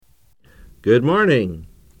Good morning.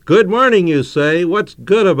 Good morning, you say. What's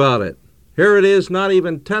good about it? Here it is, not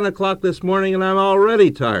even 10 o'clock this morning, and I'm already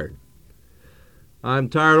tired. I'm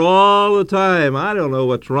tired all the time. I don't know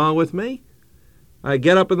what's wrong with me. I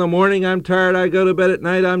get up in the morning, I'm tired. I go to bed at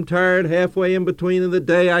night, I'm tired. Halfway in between of the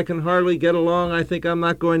day, I can hardly get along. I think I'm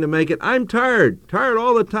not going to make it. I'm tired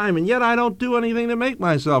all the time, and yet I don't do anything to make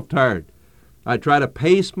myself tired. I try to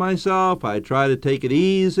pace myself. I try to take it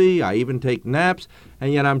easy. I even take naps,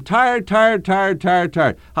 and yet I'm tired.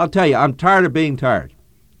 I'll tell you, I'm tired of being tired.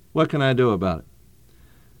 What can I do about it?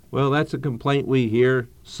 Well, that's a complaint we hear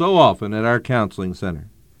so often at our counseling center.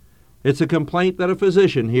 It's a complaint that a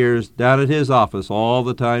physician hears down at his office all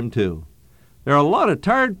the time, too. There are a lot of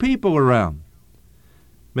tired people around.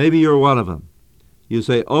 Maybe you're one of them. You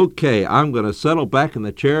say, okay, I'm going to settle back in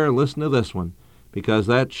the chair and listen to this one, because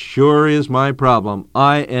that sure is my problem.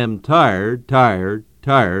 I am tired,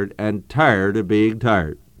 and tired of being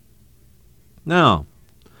tired. Now,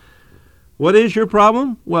 what is your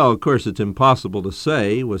problem? Well, of course, it's impossible to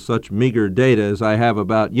say with such meager data as I have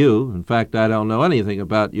about you. In fact, I don't know anything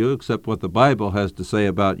about you except what the Bible has to say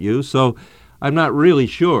about you, so I'm not really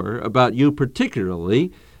sure about you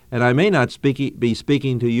particularly, and I may not be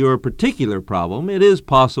speaking to your particular problem. It is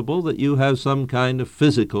possible that you have some kind of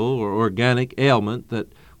physical or organic ailment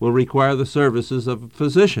that will require the services of a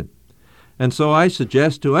physician. And so I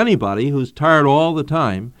suggest to anybody who's tired all the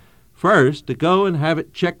time, first, to go and have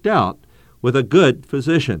it checked out with a good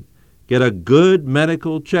physician. Get a good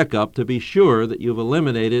medical checkup to be sure that you've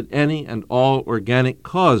eliminated any and all organic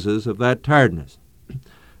causes of that tiredness.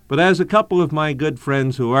 But as a couple of my good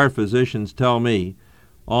friends who are physicians tell me,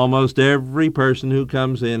 almost every person who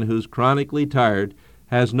comes in who's chronically tired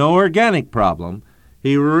has no organic problem.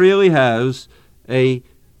 He really has a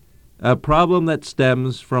problem that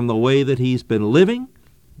stems from the way that he's been living,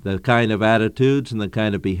 the kind of attitudes and the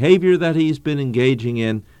kind of behavior that he's been engaging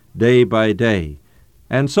in day by day.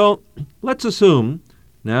 And so let's assume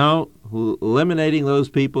now, eliminating those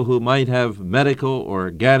people who might have medical or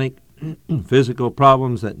organic physical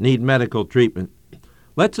problems that need medical treatment,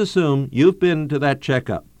 let's assume you've been to that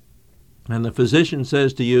checkup and the physician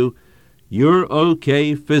says to you, you're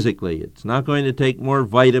okay physically. It's not going to take more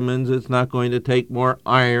vitamins. It's not going to take more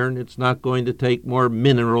iron. It's not going to take more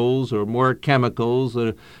minerals or more chemicals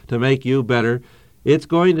to make you better. It's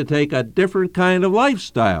going to take a different kind of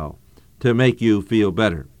lifestyle to make you feel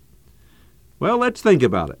better. Well, let's think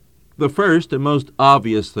about it. The first and most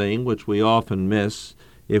obvious thing, which we often miss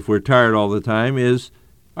if we're tired all the time, is,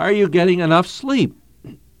 are you getting enough sleep?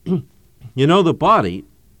 You know, the body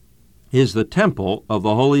is the temple of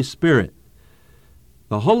the Holy Spirit.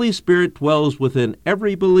 The Holy Spirit dwells within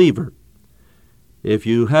every believer. If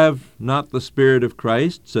you have not the Spirit of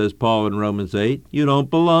Christ, says Paul in Romans 8, you don't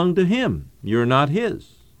belong to Him. You're not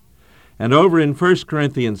His. And over in 1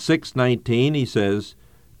 Corinthians 6:19, he says,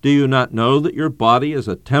 do you not know that your body is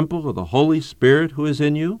a temple of the Holy Spirit who is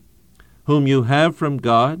in you, whom you have from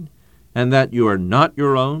God, and that you are not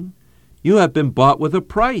your own? You have been bought with a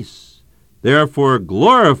price. Therefore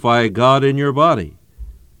glorify God in your body.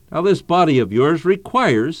 Now this body of yours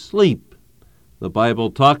requires sleep. The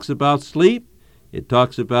Bible talks about sleep. It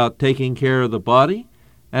talks about taking care of the body.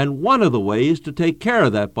 And one of the ways to take care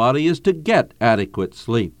of that body is to get adequate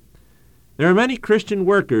sleep. There are many Christian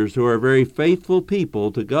workers who are very faithful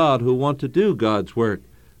people to God who want to do God's work,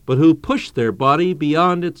 but who push their body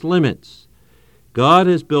beyond its limits. God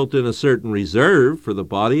has built in a certain reserve for the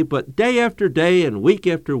body, but day after day and week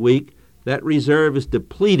after week, that reserve is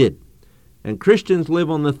depleted. And Christians live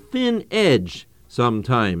on the thin edge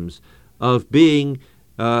sometimes of the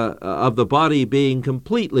body being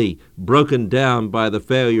completely broken down by the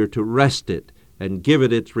failure to rest it and give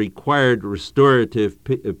it its required restorative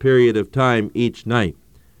period of time each night.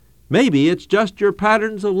 Maybe it's just your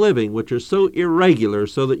patterns of living which are so irregular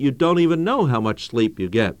so that you don't even know how much sleep you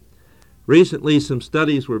get. Recently, some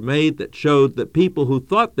studies were made that showed that people who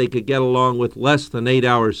thought they could get along with less than 8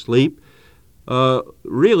 hours sleep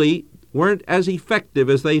really weren't as effective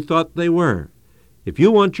as they thought they were. If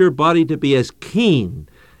you want your body to be as keen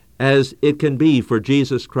as it can be for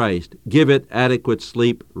Jesus Christ, give it adequate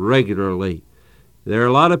sleep regularly. There are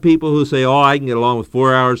a lot of people who say, I can get along with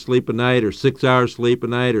 4 hours sleep a night or 6 hours sleep a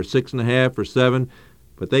night or 6.5 or 7,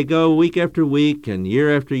 but they go week after week and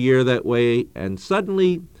year after year that way, and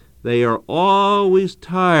suddenly they are always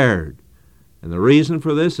tired. And the reason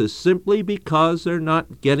for this is simply because they're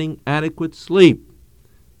not getting adequate sleep.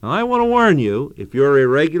 Now, I want to warn you, if you're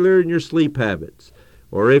irregular in your sleep habits,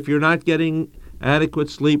 or if you're not getting adequate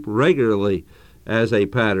sleep regularly as a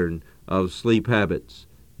pattern of sleep habits,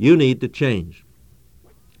 you need to change.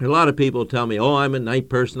 A lot of people tell me, oh, I'm a night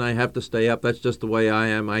person, I have to stay up, that's just the way I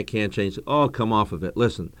am, I can't change. Oh, come off of it.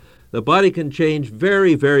 Listen, the body can change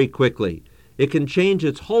very, very quickly. It can change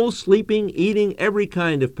its whole sleeping, eating, every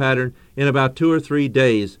kind of pattern in about 2 or 3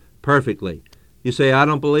 days perfectly. You say, I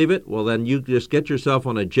don't believe it? Well, then you just get yourself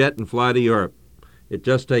on a jet and fly to Europe. It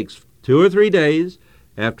just takes 2 or 3 days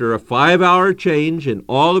after a 5-hour change in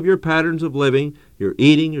all of your patterns of living, your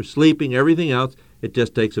eating, your sleeping, everything else. It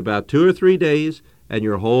just takes about 2 or 3 days, and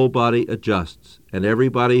your whole body adjusts. And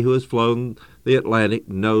everybody who has flown the Atlantic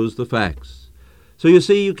knows the facts. So you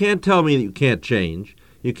see, you can't tell me that you can't change.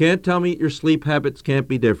 You can't tell me your sleep habits can't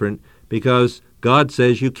be different, because God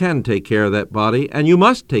says you can take care of that body, and you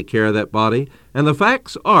must take care of that body. And the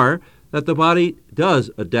facts are that the body does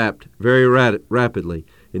adapt very rapidly.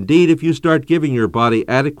 Indeed, if you start giving your body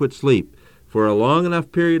adequate sleep for a long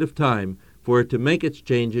enough period of time for it to make its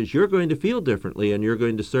changes, you're going to feel differently, and you're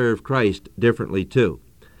going to serve Christ differently too.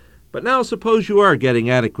 But now suppose you are getting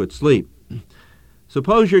adequate sleep.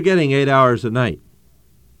 Suppose you're getting 8 hours a night,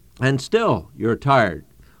 and still you're tired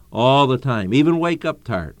all the time, even wake up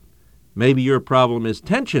tired. Maybe your problem is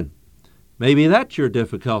tension. Maybe that's your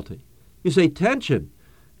difficulty. You say, tension?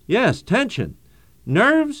 Yes, tension.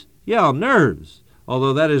 Nerves? Yeah, nerves,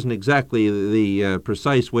 although that isn't exactly the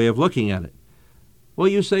precise way of looking at it. Well,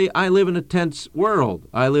 you say, I live in a tense world.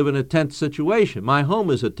 I live in a tense situation. My home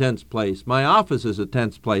is a tense place. My office is a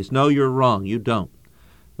tense place. No, you're wrong. You don't.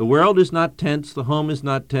 The world is not tense. The home is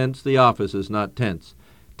not tense. The office is not tense.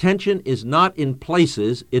 Tension is not in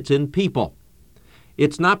places. It's in people.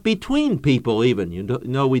 It's not between people even. You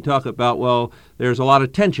know, we talk about, well, there's a lot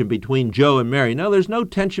of tension between Joe and Mary. No, there's no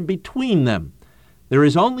tension between them. There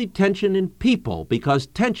is only tension in people, because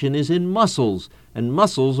tension is in muscles, and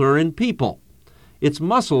muscles are in people. It's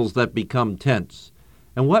muscles that become tense.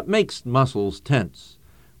 And what makes muscles tense?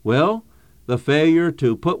 Well, the failure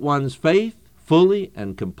to put one's faith fully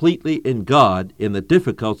and completely in God in the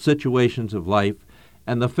difficult situations of life,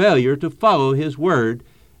 and the failure to follow His Word,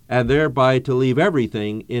 and thereby to leave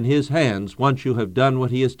everything in His hands once you have done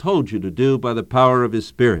what He has told you to do by the power of His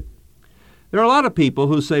Spirit. There are a lot of people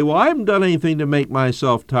who say, well, I haven't done anything to make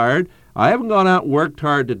myself tired. I haven't gone out and worked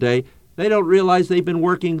hard today. They don't realize they've been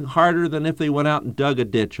working harder than if they went out and dug a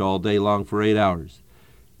ditch all day long for 8 hours.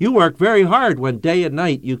 You work very hard when day and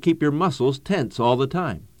night you keep your muscles tense all the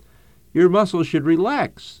time. Your muscles should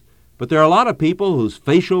relax. But there are a lot of people whose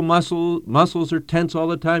facial muscles are tense all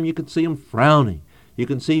the time. You can see them frowning. You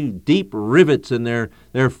can see deep rivets in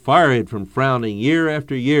their forehead from frowning year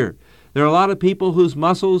after year. There are a lot of people whose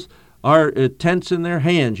muscles are tense in their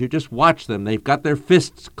hands. You just watch them. They've got their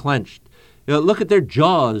fists clenched. Look at their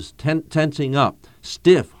jaws tensing up,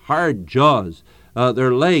 stiff, hard jaws.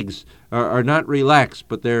 Their legs are not relaxed,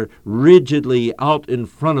 but they're rigidly out in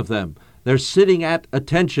front of them. They're sitting at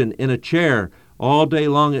attention in a chair all day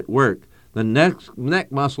long at work. The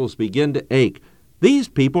neck muscles begin to ache. These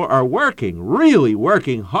people are working, really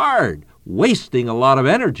working hard, wasting a lot of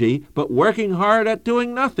energy, but working hard at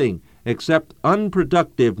doing nothing except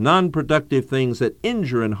unproductive, non-productive things that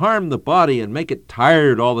injure and harm the body and make it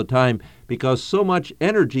tired all the time, because so much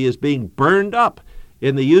energy is being burned up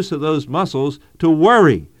in the use of those muscles to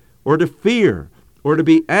worry or to fear or to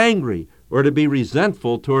be angry or to be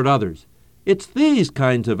resentful toward others. It's these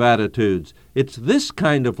kinds of attitudes, it's this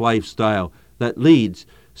kind of lifestyle that leads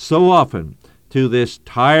so often to this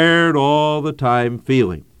tired all the time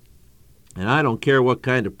feeling. And I don't care what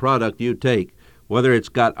kind of product you take, whether it's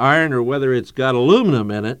got iron or whether it's got aluminum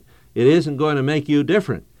in it, it isn't going to make you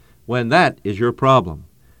different when that is your problem.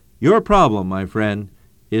 Your problem, my friend,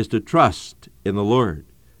 is to trust in the Lord,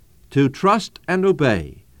 to trust and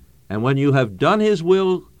obey. And when you have done His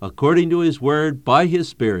will according to His word by His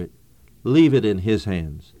Spirit, leave it in His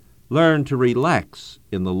hands. Learn to relax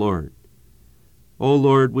in the Lord. O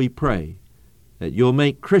Lord, we pray that you'll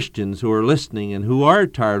make Christians who are listening and who are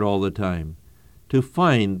tired all the time to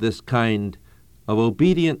find this kind of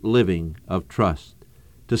obedient living of trust,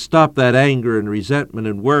 to stop that anger and resentment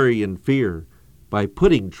and worry and fear by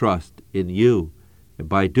putting trust in you and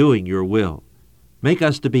by doing your will. Make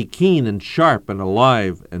us to be keen and sharp and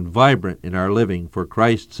alive and vibrant in our living for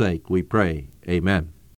Christ's sake, we pray. Amen.